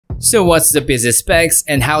So what's the PC specs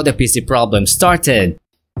and how the PC problem started?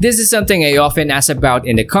 This is something I often ask about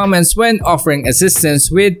in the comments when offering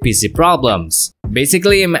assistance with PC problems.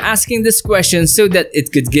 Basically, I'm asking this question so that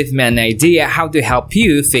it could give me an idea how to help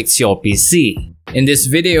you fix your PC. In this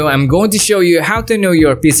video, I'm going to show you how to know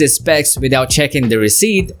your PC specs without checking the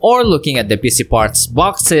receipt or looking at the PC parts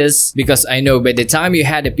boxes, because I know by the time you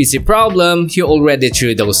had a PC problem, you already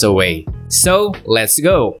threw those away. So let's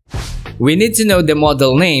go! We need to know the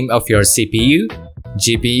model name of your CPU,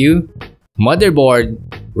 GPU, motherboard,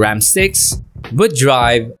 RAM sticks, boot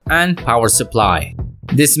drive, and power supply.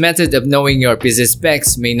 This method of knowing your PC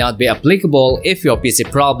specs may not be applicable if your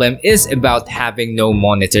PC problem is about having no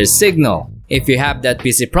monitor signal. If you have that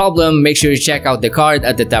PC problem, make sure you check out the card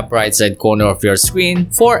at the top right side corner of your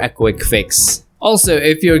screen for a quick fix. Also,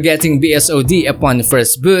 if you're getting BSOD upon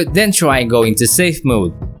first boot, then try going to safe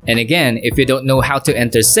mode. And again, if you don't know how to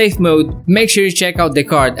enter safe mode, make sure you check out the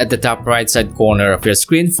card at the top right side corner of your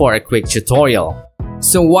screen for a quick tutorial.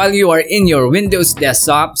 So while you are in your Windows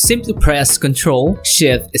desktop, simply press Ctrl,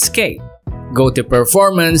 Shift, Escape. Go to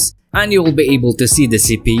Performance and you will be able to see the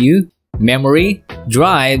CPU, memory,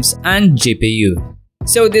 drives, and GPU.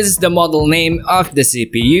 So this is the model name of the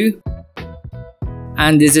CPU,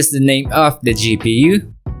 and this is the name of the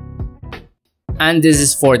GPU, and this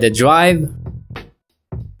is for the drive,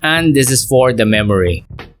 and this is for the memory.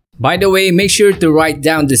 By the way, make sure to write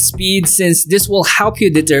down the speed since this will help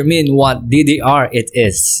you determine what DDR it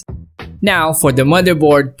is. Now for the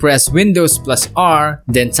motherboard, press Windows plus R,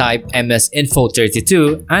 then type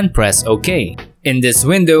MSInfo32 and press OK. In this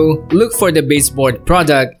window, look for the baseboard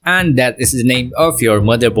product, and that is the name of your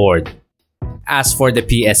motherboard. As for the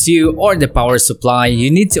PSU or the power supply, you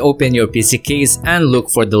need to open your PC case and look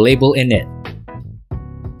for the label in it.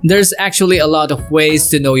 There's actually a lot of ways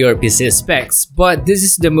to know your PC specs, but this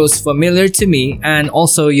is the most familiar to me, and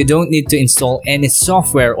also you don't need to install any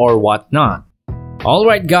software or whatnot.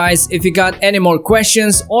 Alright guys, if you got any more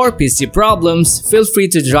questions or PC problems, feel free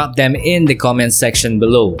to drop them in the comment section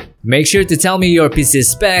below. Make sure to tell me your PC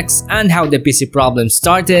specs and how the PC problem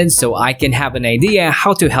started so I can have an idea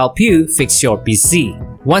how to help you fix your PC.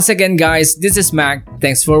 Once again guys, this is Mac,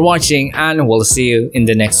 thanks for watching and we'll see you in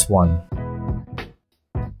the next one.